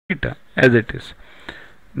beta as it is.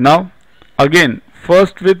 Now again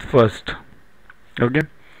first with first, okay,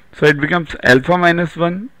 so it becomes alpha minus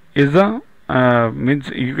 1 is a means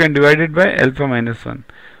you can divide it by alpha minus 1.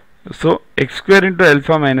 So x square into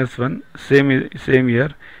alpha minus 1, same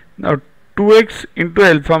here. Now 2x into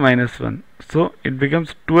alpha minus 1, so it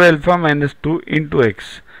becomes 2 alpha minus 2 into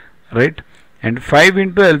x, right? And 5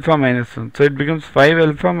 into alpha minus 1, so it becomes 5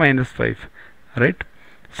 alpha minus 5, right?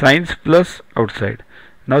 Signs plus outside.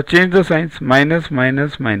 Now change the signs, minus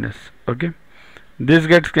minus minus, okay? This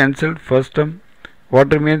gets cancelled, first term.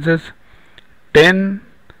 What remains is 10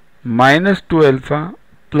 minus 2 alpha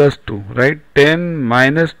plus 2, right? 10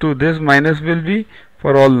 minus 2, this minus will be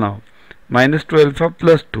for all now, minus 2 alpha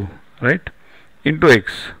plus 2, right, into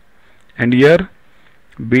x, and here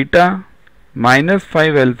beta minus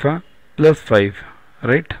 5 alpha plus 5,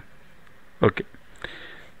 right? Okay,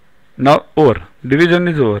 now over, division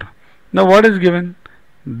is over. Now what is given?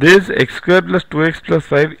 This x square plus 2x plus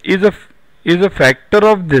 5 is a factor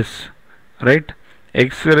of this, right?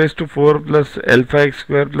 X raised to 4 plus alpha x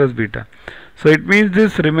square plus beta. So it means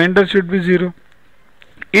this remainder should be 0.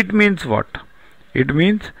 It means what? It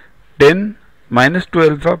means 10 minus 2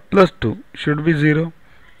 alpha plus 2 should be 0,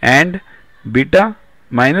 and beta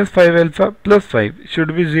minus 5 alpha plus 5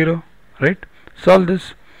 should be 0, right? Solve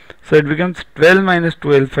this. So it becomes 12 minus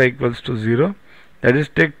 2 alpha equals to 0. That is,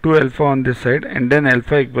 take 2 alpha on this side and then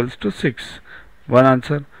alpha equals to 6. One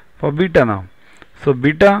answer for beta now. So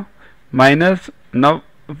beta minus now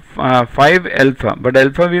 5 alpha, but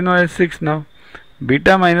alpha we know as 6 now.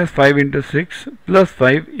 Beta minus 5 into 6 plus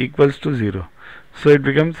 5 equals to 0. So it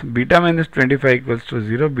becomes beta minus 25 equals to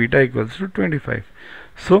 0, beta equals to 25.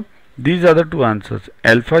 So these are the two answers.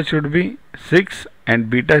 Alpha should be 6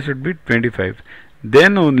 and beta should be 25.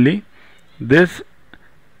 Then only this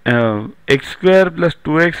x square plus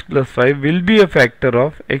 2x plus 5 will be a factor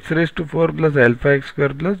of x raised to 4 plus alpha x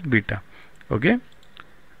square plus beta. Okay.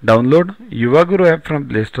 Download Yuva Guru app from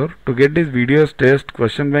Play Store to get these videos, tests,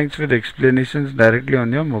 question banks with explanations directly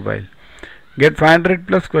on your mobile. Get 500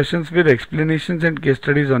 plus questions with explanations and case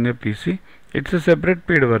studies on your PC. It's a separate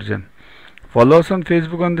paid version. Follow us on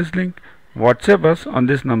Facebook on this link. WhatsApp us on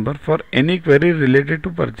this number for any query related to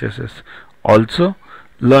purchases. Also,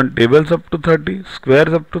 learn tables up to 30,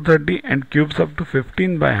 squares up to 30 and cubes up to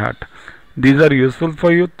 15 by heart. These are useful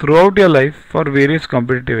for you throughout your life for various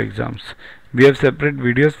competitive exams. We have separate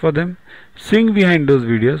videos for them. Sing behind those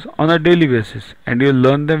videos on a daily basis and you will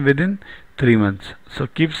learn them within 3 months. So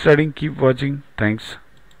keep studying, keep watching. Thanks.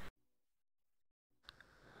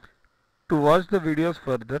 To watch the videos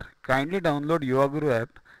further, kindly download Yuva Guru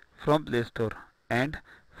app from Play Store and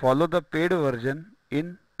follow the paid version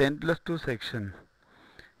in 10+2 section.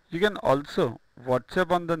 You can also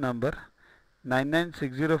WhatsApp on the number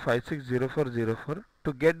 9960560404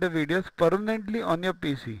 to get the videos permanently on your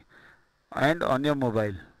PC and on your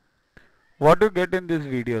mobile. What you get in these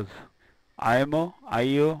videos? IMO,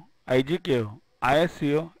 IO, IGKO,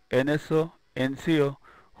 ISCO, NSO, NCO,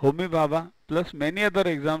 Homi Bhabha plus many other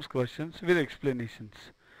exams questions with explanations.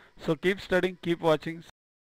 So keep studying, keep watching.